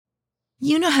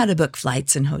You know how to book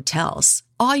flights and hotels.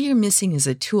 All you're missing is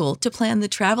a tool to plan the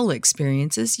travel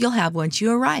experiences you'll have once you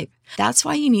arrive. That's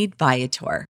why you need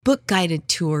Viator. Book guided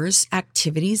tours,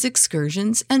 activities,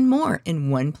 excursions, and more in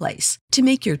one place to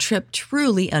make your trip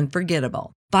truly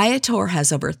unforgettable. Viator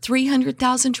has over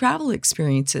 300,000 travel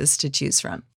experiences to choose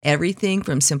from. Everything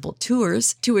from simple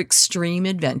tours to extreme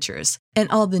adventures and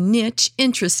all the niche,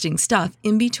 interesting stuff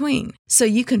in between. So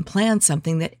you can plan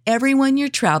something that everyone you're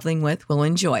traveling with will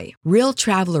enjoy. Real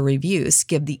traveler reviews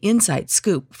give the inside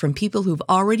scoop from people who've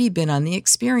already been on the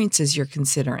experiences you're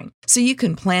considering. So you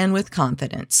can plan with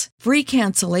confidence. Free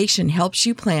cancellation helps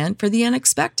you plan for the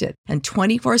unexpected. And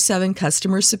 24/7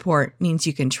 customer support means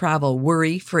you can travel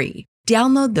worry-free.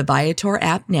 Download the Viator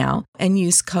app now and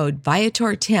use code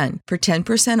Viator10 for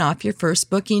 10% off your first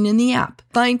booking in the app.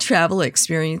 Find travel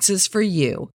experiences for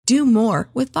you. Do more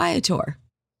with Viator.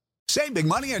 Save big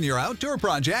money on your outdoor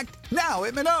project now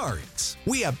at Menards.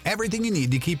 We have everything you need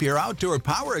to keep your outdoor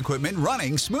power equipment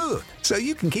running smooth so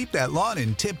you can keep that lawn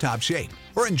in tip-top shape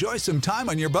or enjoy some time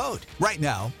on your boat. Right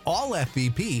now, all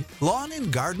FVP, lawn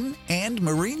and garden, and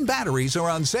marine batteries are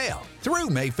on sale through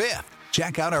May 5th.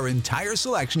 Check out our entire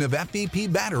selection of FVP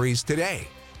batteries today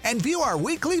and view our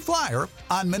weekly flyer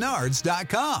on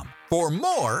Menards.com for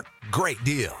more great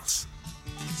deals.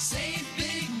 Save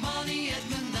big money at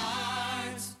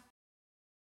Menards.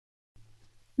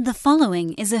 The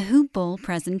following is a Hoop Ball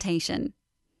presentation.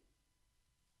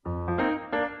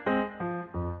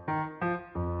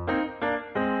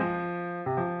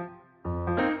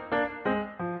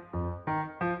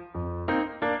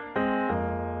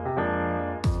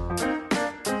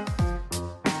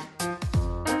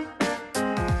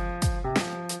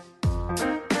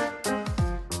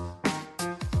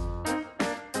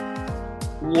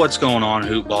 What's going on,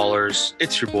 Hoop Ballers?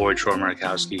 It's your boy, Troy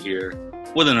Markowski here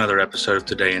with another episode of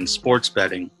Today in Sports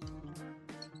Betting.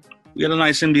 We got a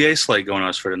nice NBA slate going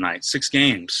on for tonight. 6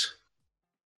 games.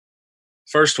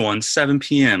 First one, 7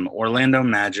 p.m., Orlando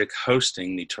Magic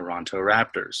hosting the Toronto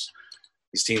Raptors.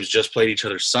 These teams just played each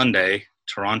other Sunday.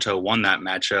 Toronto won that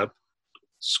matchup.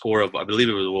 Score of, I believe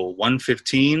it was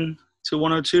 115 to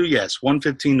 102. Yes,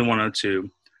 115 to 102.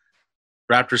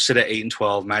 Raptors sit at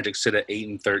 8-12. Magic sit at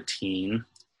 8-13.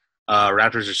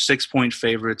 Raptors are 6-point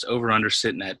favorites, over-under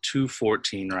sitting at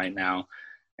 214 right now.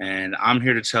 And I'm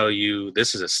here to tell you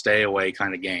this is a stay-away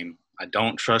kind of game. I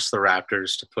don't trust the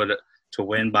Raptors to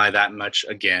win by that much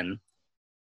again.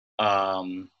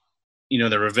 The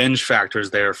revenge factor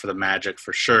is there for the Magic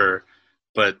for sure.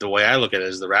 But the way I look at it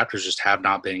is the Raptors just have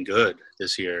not been good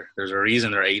this year. There's a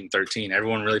reason they're 8-13.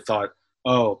 Everyone really thought,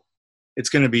 it's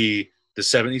going to be the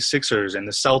 76ers and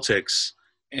the Celtics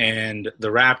and the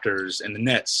Raptors and the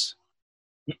Nets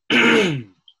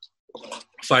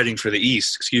fighting for the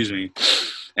East,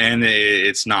 and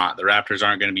it's not. The Raptors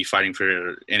aren't going to be fighting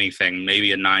for anything,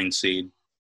 maybe a 9 seed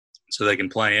so they can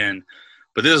play in.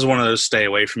 But this is one of those stay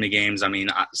away from me games. I mean,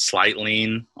 slight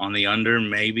lean on the under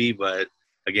maybe, but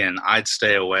again, I'd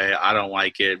stay away. I don't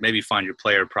like it. Maybe find your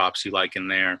player props you like in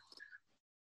there.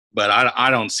 But I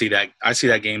don't see that. I see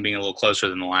that game being a little closer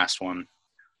than the last one.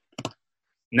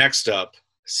 Next up,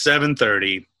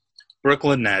 7:30,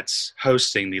 Brooklyn Nets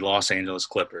hosting the Los Angeles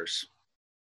Clippers.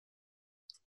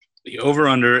 The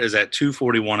over-under is at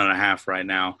 241.5 right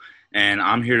now, and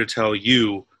I'm here to tell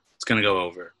you it's going to go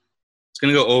over. It's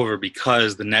going to go over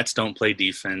because the Nets don't play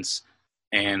defense,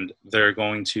 and they're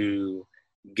going to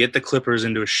get the Clippers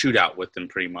into a shootout with them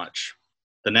pretty much.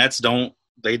 The Nets don't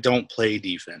play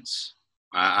defense.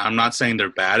 I'm not saying they're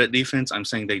bad at defense. I'm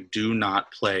saying they do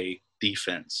not play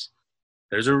defense.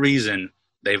 There's a reason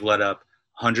they've let up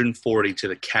 140 to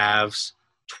the Cavs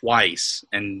twice,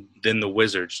 and then the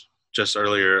Wizards just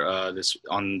earlier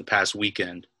on the past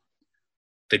weekend.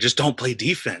 They just don't play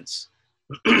defense.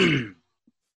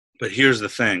 But here's the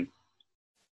thing: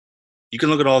 you can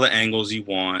look at all the angles you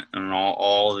want and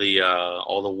all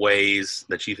the ways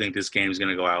that you think this game is going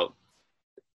to go out.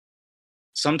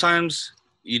 Sometimes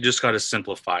you just got to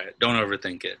simplify it. Don't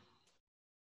overthink it.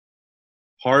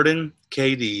 Harden,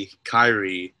 KD,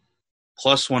 Kyrie,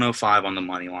 plus 105 on the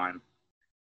money line.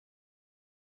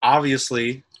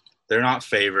 Obviously, they're not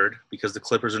favored because the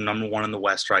Clippers are number 1 in the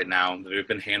West right now. They've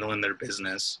been handling their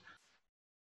business.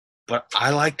 But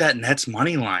I like that Nets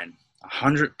money line.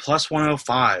 100 plus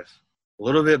 105. A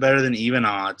little bit better than even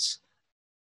odds.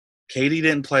 KD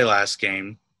didn't play last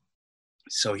game,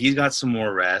 so he's got some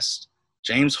more rest.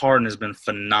 James Harden has been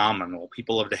phenomenal.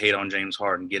 People love to hate on James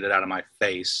Harden. Get it out of my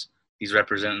face. He's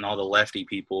representing all the lefty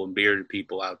people and bearded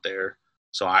people out there.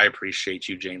 So I appreciate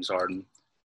you, James Harden.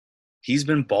 He's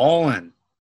been balling,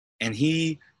 and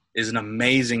he is an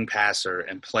amazing passer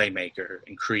and playmaker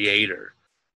and creator.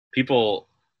 People,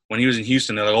 when he was in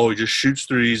Houston, they're like, oh, he just shoots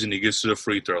threes and he gets to the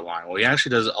free throw line. Well, he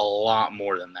actually does a lot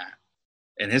more than that.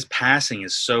 And his passing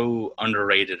is so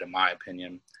underrated, in my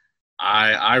opinion.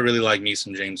 I really like me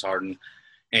some James Harden,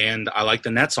 and I like the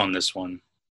Nets on this one.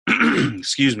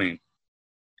 Excuse me.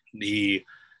 The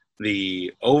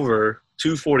over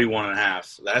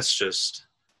 241.5. That's just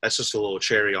a little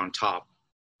cherry on top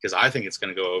because I think it's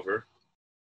going to go over.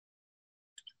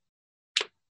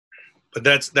 But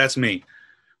that's me.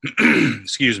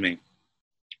 Excuse me.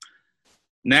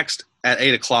 Next at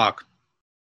 8 o'clock,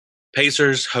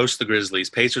 Pacers host the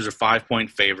Grizzlies. Pacers are 5-point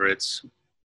favorites.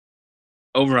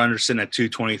 Over-under sitting at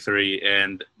 223,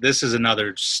 and this is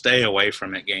another stay away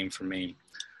from it game for me.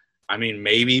 I mean,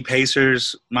 maybe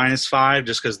Pacers -5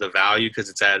 just because the value, because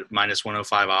it's at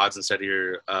 -105 odds instead of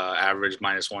your average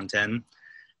 -110.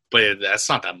 But that's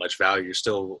not that much value. You're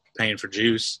still paying for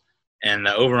juice. And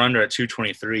the over-under at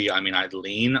 223, I mean, I'd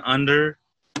lean under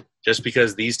just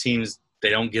because these teams, they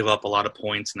don't give up a lot of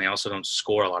points, and they also don't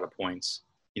score a lot of points.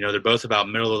 You know, they're both about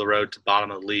middle of the road to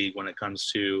bottom of the league when it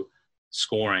comes to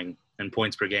scoring and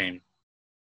points per game.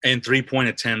 And three-point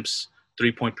attempts,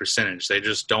 three-point percentage, they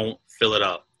just don't fill it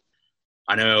up.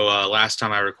 I know last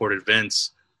time I recorded,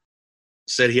 Vince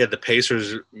said he had the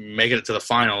Pacers making it to the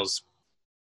finals.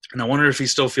 And I wonder if he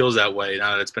still feels that way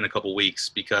now that it's been a couple weeks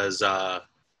because I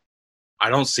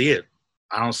don't see it.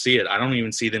 I don't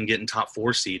even see them getting top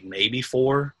 4 seed, maybe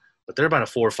 4. But they're about a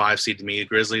 4 or 5 seed to me. The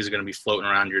Grizzlies are going to be floating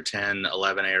around your 10,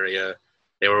 11 area.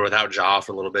 They were without Ja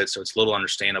for a little bit, so it's a little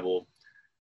understandable.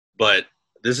 But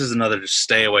this is another just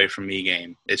stay away from me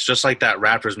game. It's just like that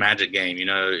Raptors Magic game. You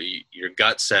know, your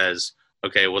gut says,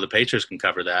 okay, well, the Pacers can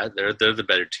cover that. They're the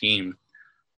better team.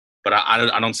 But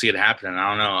I don't see it happening. I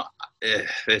don't know.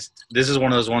 This is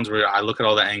one of those ones where I look at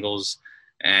all the angles,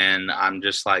 and I'm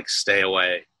just like, stay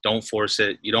away. Don't force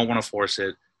it. You don't want to force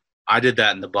it. I did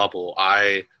that in the bubble.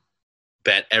 I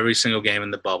bet every single game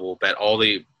in the bubble, bet all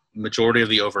the majority of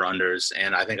the over-unders,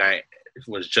 and I think I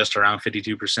was just around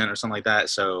 52% or something like that.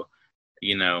 So,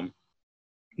 you know,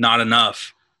 not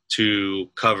enough to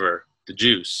cover the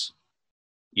juice.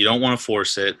 You don't want to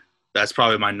force it. That's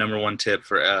probably my number one tip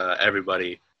for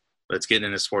everybody that's getting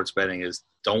into sports betting is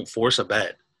don't force a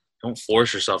bet. Don't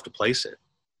force yourself to place it.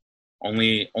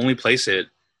 Only place it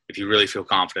if you really feel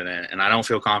confident in it. And I don't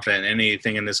feel confident in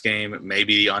anything in this game.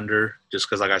 Maybe the under, just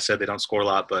because, like I said, they don't score a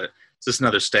lot. But it's just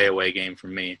another stay-away game for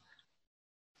me.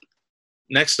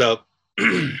 Next up,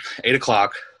 8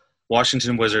 o'clock,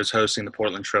 Washington Wizards hosting the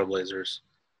Portland Trail Blazers.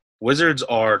 Wizards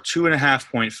are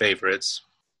 2.5-point favorites.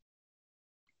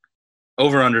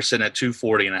 Over-under sitting at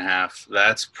 240.5.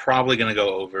 That's probably going to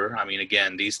go over. I mean,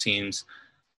 again, these teams,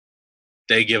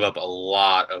 they give up a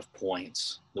lot of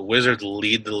points. The Wizards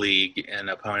lead the league in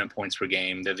opponent points per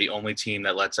game. They're the only team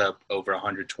that lets up over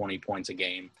 120 points a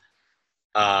game.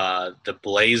 The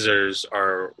Blazers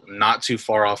are not too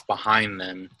far off behind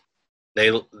them. They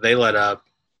let up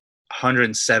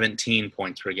 117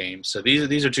 points per game. So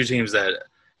these are two teams that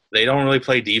they don't really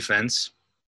play defense.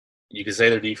 You could say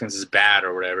their defense is bad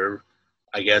or whatever,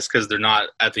 I guess, because they're not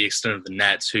at the extent of the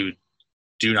Nets who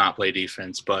do not play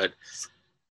defense. But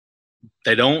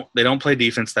they don't play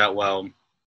defense that well.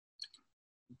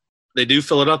 They do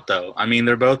fill it up, though. I mean,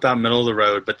 they're both about middle of the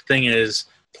road. But the thing is,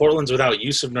 Portland's without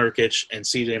Yusuf Nurkic and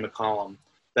C.J. McCollum.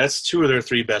 That's 2 of their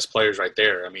 3 best players right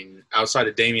there. I mean, outside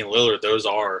of Damian Lillard, those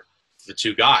are the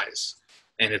 2 guys.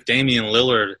 And if Damian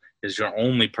Lillard is your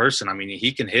only person, I mean,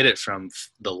 he can hit it from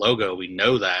the logo. We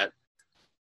know that.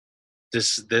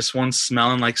 This one's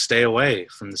smelling like stay away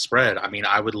from the spread. I mean,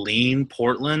 I would lean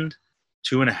Portland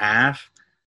 2.5,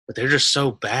 but they're just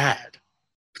so bad.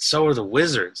 But so are the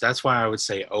Wizards. That's why I would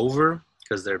say over,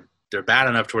 because they're bad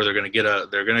enough to where they're going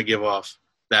to give off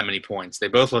that many points. They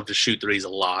both love to shoot threes a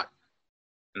lot,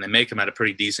 and they make them at a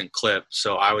pretty decent clip.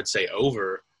 So I would say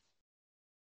over.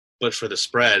 But for the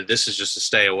spread, this is just a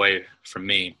stay away from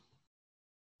me.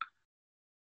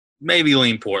 Maybe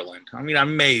lean Portland. I mean, I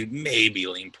maybe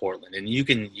lean Portland. And you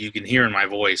can hear in my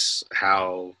voice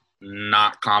how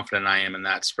not confident I am in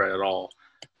that spread at all.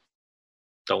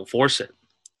 Don't force it.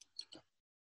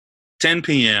 10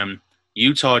 p.m.,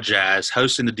 Utah Jazz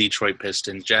hosting the Detroit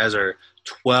Pistons. Jazz are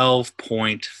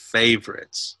 12-point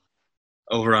favorites.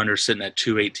 Over-under sitting at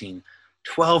 218.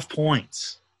 12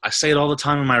 points. I say it all the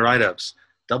time in my write-ups.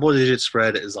 Double-digit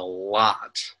spread is a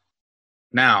lot.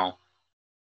 Now,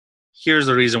 here's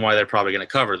the reason why they're probably going to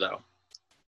cover, though.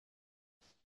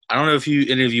 I don't know if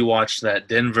any of you watched that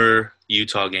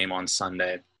Denver-Utah game on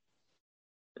Sunday.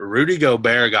 Rudy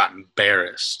Gobert got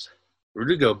embarrassed.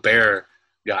 Rudy Gobert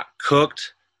got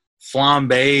cooked,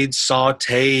 flambéed,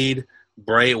 sautéed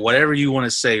Bray, whatever you want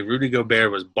to say, Rudy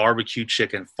Gobert was barbecue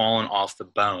chicken falling off the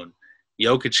bone.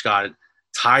 Jokic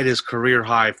tied his career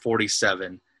high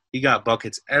 47. He got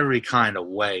buckets every kind of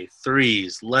way.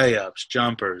 Threes, layups,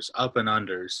 jumpers, up and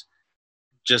unders.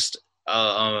 Just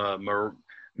a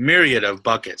myriad of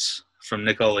buckets from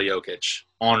Nikola Jokic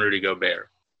on Rudy Gobert.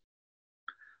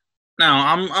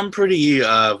 Now, I'm pretty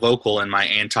vocal in my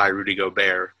anti-Rudy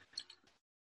Gobert.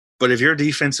 But if you're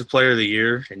Defensive Player of the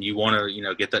Year and you want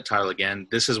to, get that title again,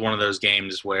 this is one of those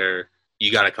games where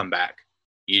you got to come back.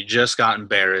 You just got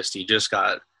embarrassed. You just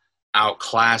got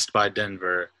outclassed by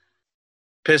Denver.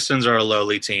 Pistons are a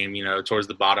lowly team, towards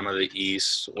the bottom of the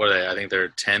East. What are they? I think they're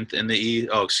 10th in the East.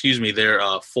 Oh, excuse me. They're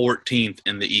 14th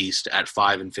in the East at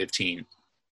 5-15.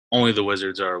 Only the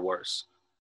Wizards are worse.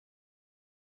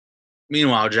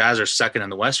 Meanwhile, Jazz are second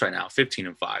in the West right now,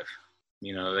 15-5.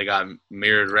 They got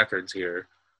mirrored records here.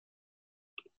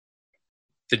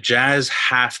 The Jazz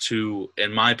have to,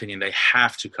 in my opinion, they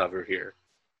have to cover here.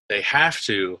 They have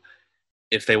to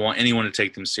if they want anyone to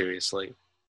take them seriously.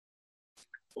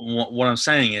 What I'm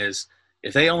saying is,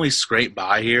 if they only scrape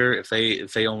by here, if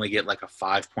they only get like a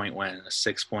 5-point win, a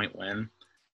 6-point win,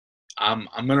 I'm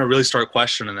going to really start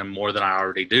questioning them more than I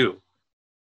already do.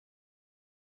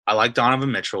 I like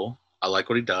Donovan Mitchell. I like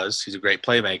what he does. He's a great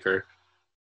playmaker.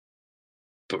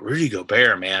 But Rudy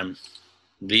Gobert, man,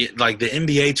 the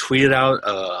NBA tweeted out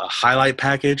a highlight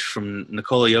package from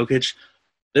Nikola Jokic.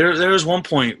 There was one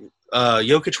point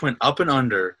Jokic went up and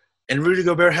under, and Rudy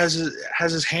Gobert has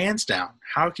his hands down.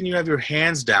 How can you have your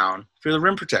hands down if you're the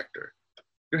rim protector?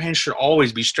 Your hands should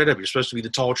always be straight up. You're supposed to be the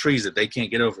tall trees that they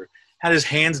can't get over. Had his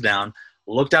hands down,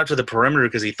 looked out to the perimeter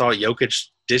because he thought Jokic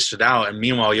dished it out, and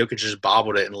meanwhile Jokic just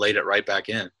bobbled it and laid it right back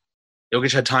in.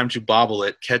 Jokic had time to bobble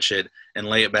it, catch it, and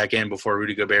lay it back in before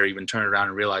Rudy Gobert even turned around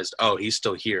and realized, oh, he's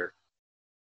still here.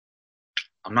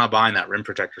 I'm not buying that rim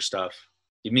protector stuff.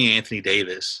 Give me Anthony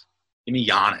Davis. Give me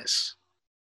Giannis.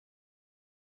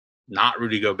 Not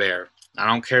Rudy Gobert. I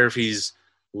don't care if he's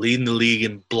leading the league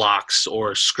in blocks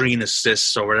or screen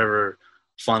assists or whatever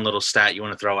fun little stat you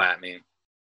want to throw at me.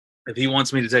 If he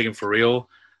wants me to take him for real,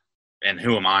 and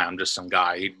who am I? I'm just some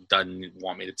guy. He doesn't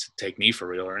want me to take me for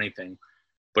real or anything.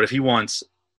 But if he wants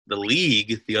the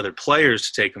league, the other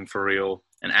players, to take him for real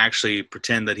and actually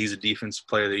pretend that he's a Defensive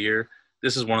Player of the Year,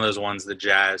 this is one of those ones the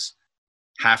Jazz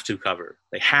have to cover.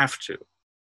 They have to.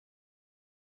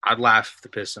 I'd laugh if the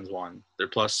Pistons won. They're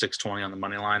plus 620 on the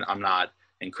money line. I'm not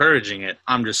encouraging it.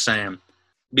 I'm just saying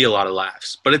be a lot of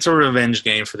laughs. But it's a revenge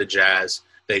game for the Jazz.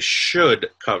 They should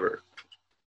cover.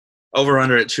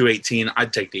 Over-under at 218,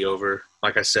 I'd take the over.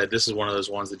 Like I said, this is one of those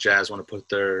ones the Jazz want to put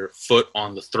their foot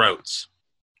on the throats.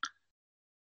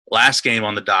 Last game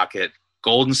on the docket,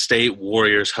 Golden State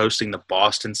Warriors hosting the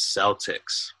Boston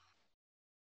Celtics.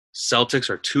 Celtics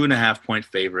are 2.5-point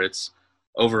favorites.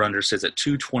 Over-under sits at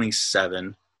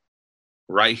 227.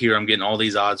 Right here, I'm getting all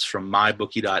these odds from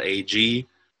mybookie.ag.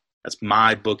 That's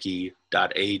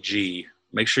mybookie.ag.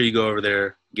 Make sure you go over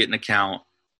there, get an account,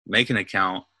 make an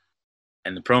account,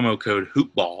 and the promo code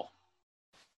HoopBall,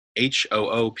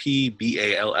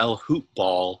 HOOPBALL,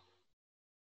 HoopBall,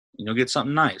 and you'll get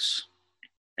something nice.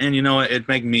 And you know what? It'd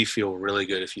make me feel really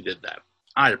good if you did that.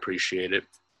 I'd appreciate it.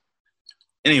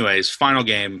 Anyways, final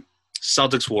game,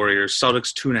 Celtics-Warriors.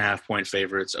 Celtics 2.5-point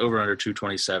favorites, over under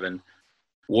 227.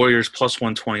 Warriors plus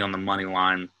 120 on the money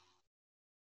line.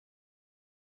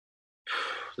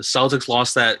 The Celtics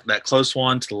lost that close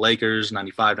one to the Lakers,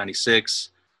 95-96.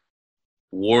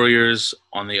 Warriors,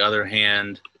 on the other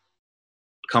hand,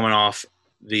 coming off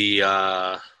the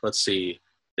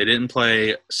they didn't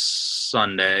play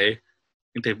Sunday.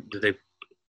 I think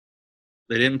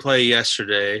they didn't play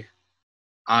yesterday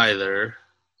either.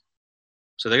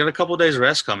 So they got a couple of days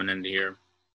rest coming into here.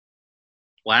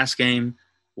 Last game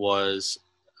was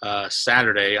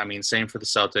Saturday. I mean, same for the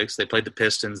Celtics. They played the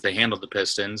Pistons. They handled the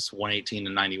Pistons,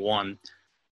 118-91.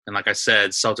 And like I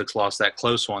said, Celtics lost that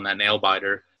close one, that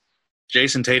nail-biter.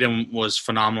 Jason Tatum was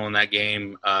phenomenal in that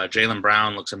game. Jaylen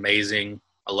Brown looks amazing.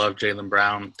 I love Jaylen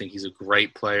Brown. I think he's a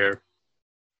great player.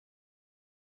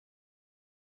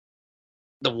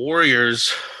 The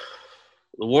Warriors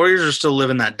are still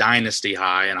living that dynasty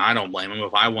high, and I don't blame them.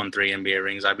 If I won 3 NBA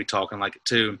rings, I'd be talking like it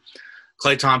too.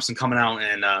 Klay Thompson coming out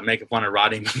and making fun of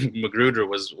Rodney McGruder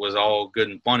was all good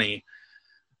and funny.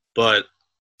 But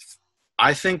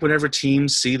I think whenever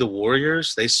teams see the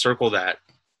Warriors, they circle that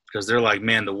because they're like,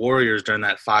 man, the Warriors during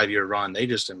that 5-year run, they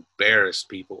just embarrassed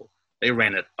people. They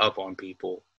ran it up on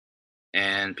people.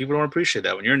 And people don't appreciate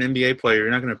that. When you're an NBA player,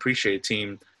 you're not going to appreciate a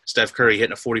team, Steph Curry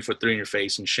hitting a 40-foot three in your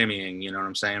face and shimmying, you know what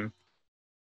I'm saying?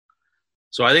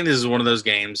 So I think this is one of those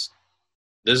games.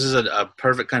 This is a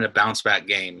perfect kind of bounce back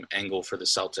game angle for the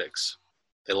Celtics.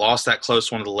 They lost that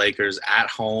close one to the Lakers at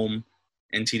home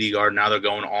in TD Garden. Now they're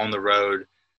going on the road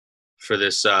for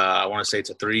this, I want to say it's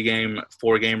a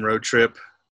 4-game road trip.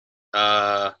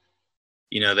 They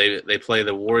play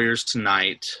the Warriors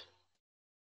tonight.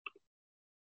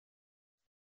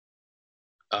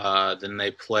 Then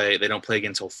they don't play again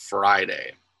until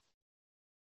Friday.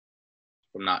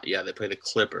 They play the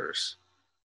Clippers.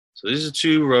 So these are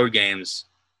 2 road games.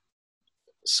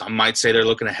 Some might say they're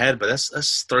looking ahead, but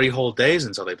that's 3 whole days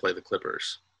until they play the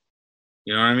Clippers.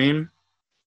 You know what I mean?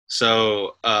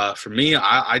 So for me,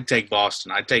 I'd take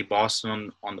Boston. I'd take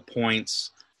Boston on the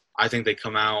points. I think they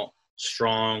come out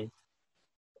strong.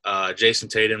 Jason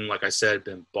Tatum, like I said,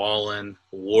 been balling.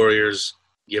 The Warriors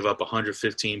give up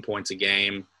 115 points a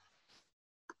game.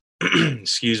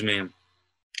 Excuse me.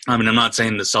 I mean, I'm not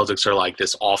saying the Celtics are like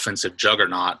this offensive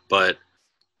juggernaut, but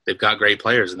they've got great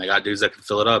players and they got dudes that can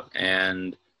fill it up.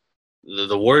 And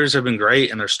the Warriors have been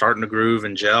great and they're starting to groove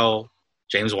and gel.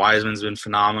 James Wiseman's been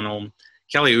phenomenal.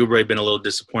 Kelly Oubre been a little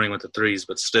disappointing with the threes,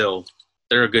 but still,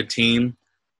 they're a good team.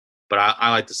 But I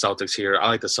like the Celtics here. I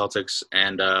like the Celtics,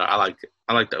 and I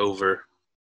like the over.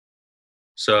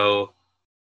 So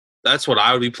that's what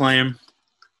I would be playing.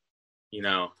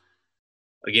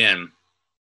 Again,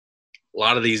 a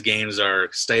lot of these games are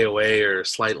stay away or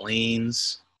slight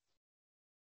leans.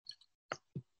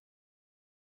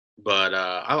 But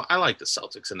I like the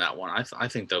Celtics in that one. I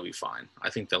think they'll be fine.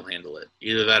 I think they'll handle it.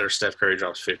 Either that or Steph Curry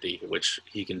drops 50, which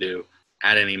he can do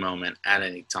at any moment, at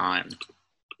any time.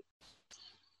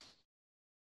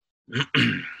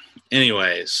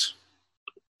 Anyways,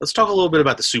 let's talk a little bit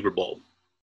about the Super Bowl.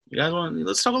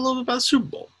 Let's talk a little bit about the Super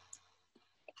Bowl.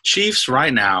 Chiefs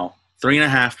right now,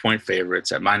 3.5-point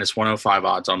favorites at -105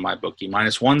 odds on MyBookie,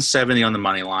 -170 on the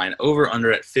money line, over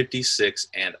under at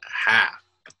 56.5.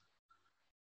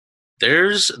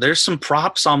 There's some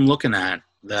props I'm looking at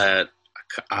that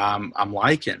I'm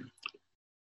liking.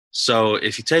 So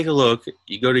if you take a look,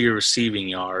 you go to your receiving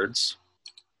yards.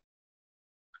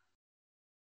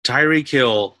 Tyreek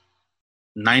Hill,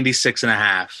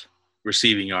 96.5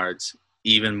 receiving yards,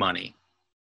 even money.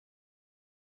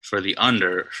 For the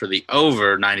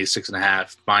over,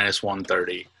 96.5,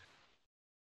 -130.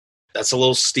 That's a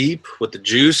little steep with the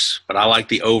juice, but I like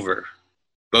the over.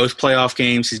 Both playoff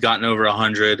games, he's gotten over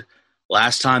 100.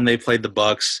 Last time they played the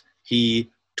Bucs,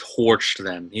 he torched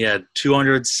them. He had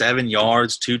 207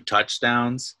 yards, 2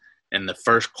 touchdowns in the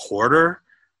first quarter.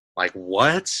 Like,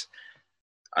 what?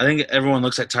 I think everyone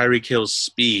looks at Tyreek Hill's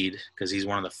speed because he's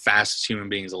one of the fastest human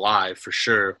beings alive, for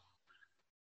sure.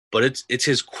 But it's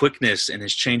his quickness and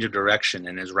his change of direction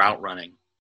and his route running.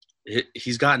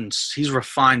 He's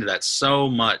refined that so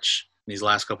much in these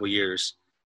last couple of years.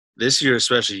 This year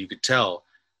especially, you could tell.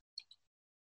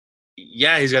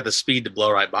 Yeah, he's got the speed to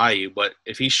blow right by you, but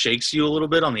if he shakes you a little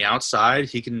bit on the outside,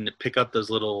 he can pick up those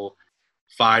little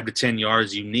 5 to 10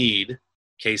 yards you need.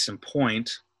 Case in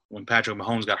point, when Patrick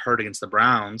Mahomes got hurt against the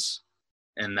Browns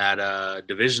in that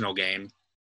divisional game,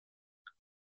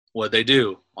 what'd they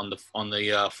do? On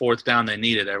the fourth down they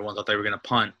needed, everyone thought they were going to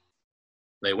punt.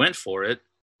 They went for it,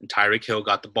 and Tyreek Hill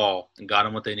got the ball and got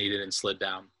them what they needed and slid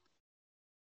down.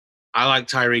 I like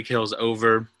Tyreek Hill's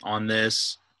over on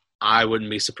this. I wouldn't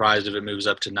be surprised if it moves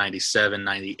up to 97,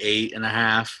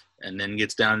 98.5, and then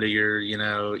gets down to your,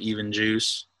 even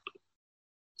juice.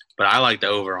 But I like the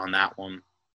over on that one.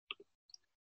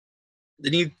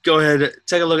 Then you go ahead,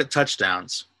 take a look at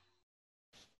touchdowns.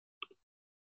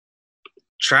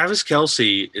 Travis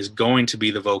Kelce is going to be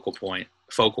the focal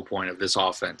point of this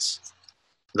offense.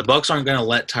 The Bucs aren't going to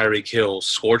let Tyreek Hill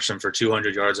scorch them for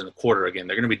 200 yards in a quarter again.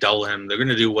 They're going to be double him. They're going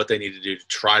to do what they need to do to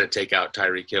try to take out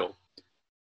Tyreek Hill.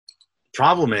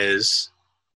 Problem is,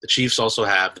 the Chiefs also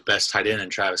have the best tight end in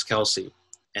Travis Kelce,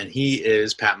 and he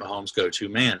is Pat Mahomes' go-to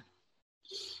man.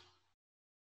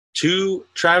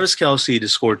 Travis Kelce to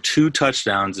score 2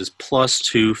 touchdowns is plus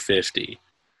 250,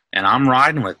 and I'm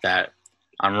riding with that.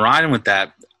 I'm riding with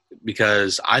that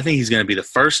because I think he's going to be the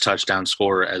first touchdown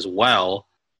scorer as well,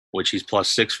 which he's plus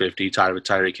 650, tied with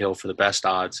Tyreek Hill for the best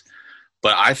odds.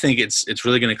 But I think it's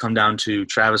really going to come down to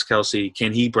Travis Kelce.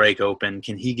 Can he break open?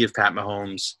 Can he give Pat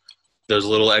Mahomes those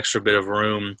little extra bit of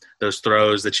room, those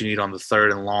throws that you need on the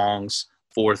 3rd and longs,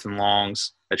 4th and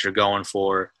longs that you're going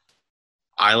for?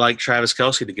 I like Travis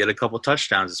Kelce to get a couple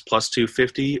touchdowns. It's plus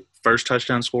 250, first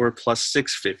touchdown scorer, plus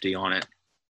 650 on it.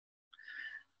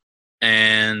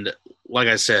 And like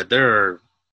I said, there are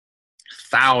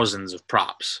thousands of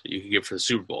props you can get for the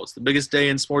Super Bowl. It's the biggest day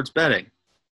in sports betting.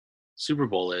 Super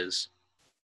Bowl is.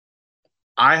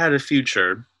 I had a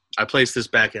future. I placed this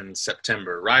back in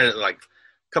September, right at like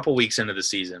a couple weeks into the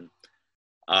season.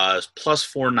 Plus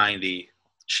 490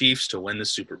 Chiefs to win the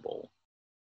Super Bowl.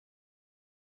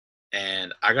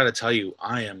 And I got to tell you,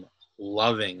 I am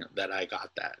loving that I got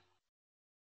that.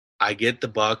 I get the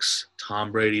Bucs.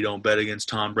 Tom Brady, don't bet against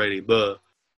Tom Brady. But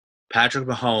Patrick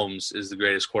Mahomes is the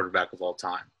greatest quarterback of all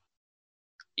time.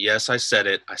 Yes, I said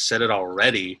it. I said it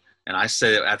already, and I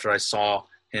said it after I saw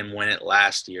him win it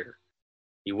last year.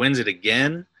 He wins it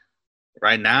again.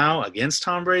 Right now, against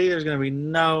Tom Brady, there's going to be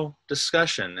no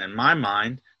discussion in my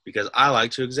mind because I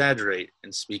like to exaggerate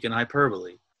and speak in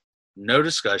hyperbole. No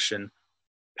discussion.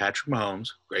 Patrick Mahomes,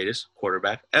 greatest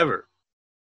quarterback ever.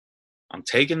 I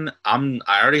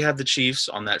already have the Chiefs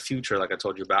on that future like I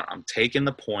told you about. I'm taking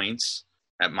the points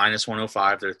at minus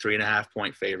 105. They're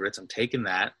 3.5-point favorites. I'm taking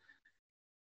that.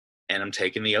 And I'm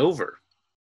taking the over.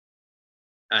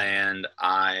 And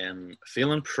I am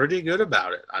feeling pretty good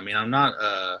about it. I mean, I'm not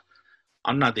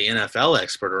the NFL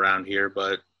expert around here,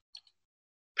 but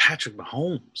Patrick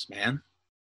Mahomes, man.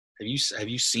 Have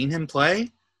you seen him play?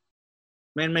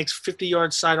 Man makes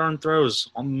 50-yard sidearm throws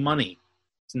on money.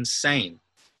 It's insane.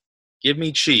 Give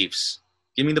me Chiefs.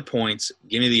 Give me the points.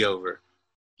 Give me the over.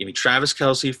 Give me Travis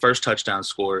Kelce, first touchdown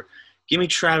score. Give me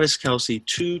Travis Kelce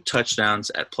 2 touchdowns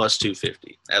at plus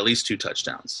 250. At least 2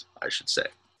 touchdowns, I should say.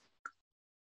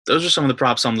 Those are some of the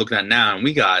props I'm looking at now, and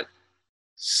we got,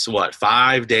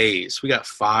 5 days? We got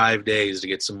 5 days to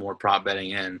get some more prop betting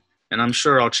in, and I'm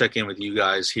sure I'll check in with you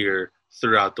guys here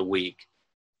throughout the week.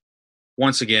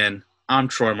 Once again, I'm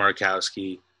Troy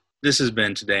Markowski. This has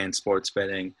been Today in Sports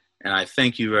Betting, and I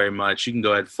thank you very much. You can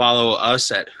go ahead and follow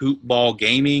us at Hoopball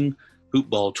Gaming,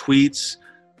 Hoopball Tweets,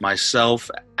 myself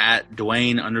at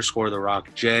Dwayne_The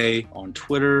Rock J on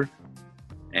Twitter.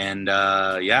 And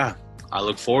I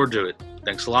look forward to it.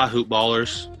 Thanks a lot,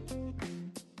 Hoopballers.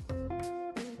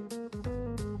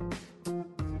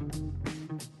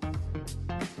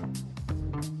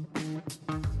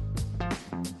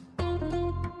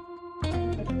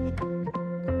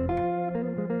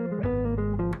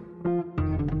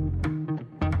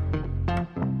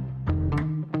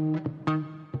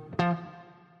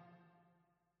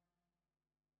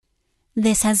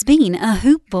 This has been a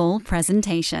Hoop Ball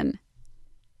presentation.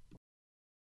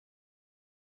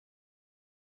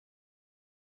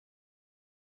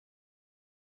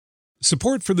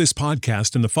 Support for this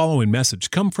podcast and the following message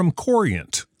come from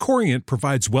Corient. Corient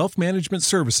provides wealth management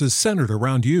services centered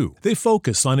around you. They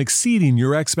focus on exceeding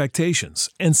your expectations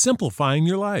and simplifying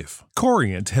your life.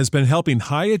 Corient has been helping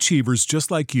high achievers just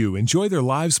like you enjoy their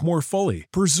lives more fully,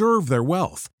 preserve their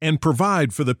wealth, and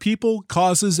provide for the people,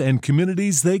 causes, and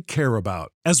communities they care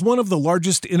about. As one of the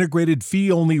largest integrated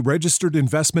fee-only registered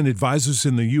investment advisors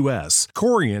in the U.S.,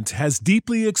 Corient has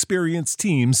deeply experienced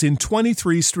teams in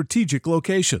 23 strategic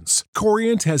locations.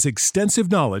 Corient has extensive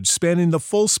knowledge spanning the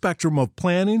full spectrum of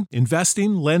planning,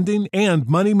 investing, lending, and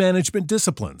money management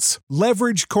disciplines.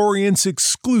 Leverage Corient's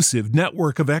exclusive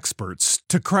network of experts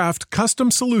to craft custom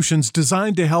solutions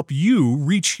designed to help you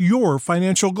reach your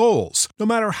financial goals, no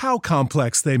matter how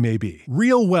complex they may be.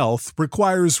 Real wealth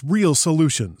requires real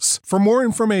solutions. For more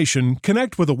information,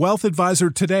 connect with a wealth advisor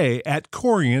today at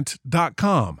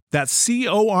Corient.com. That's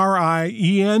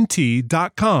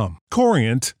Corient.com.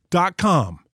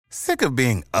 Corient.com. Sick of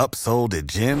being upsold at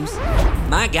gyms?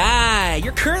 My guy,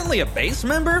 you're currently a base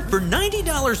member? For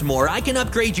 $90 more, I can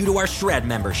upgrade you to our Shred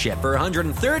membership. For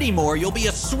 $130 more, you'll be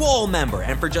a Swole member.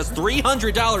 And for just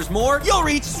 $300 more, you'll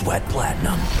reach Sweat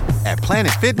Platinum. At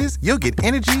Planet Fitness, you'll get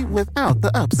energy without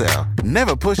the upsell.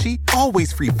 Never pushy,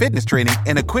 always free fitness training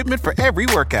and equipment for every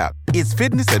workout. It's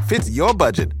fitness that fits your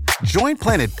budget. Join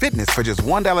Planet Fitness for just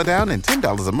 $1 down and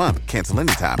 $10 a month. Cancel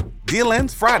anytime. Deal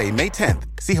ends Friday, May 10th.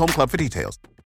 See Home Club for details.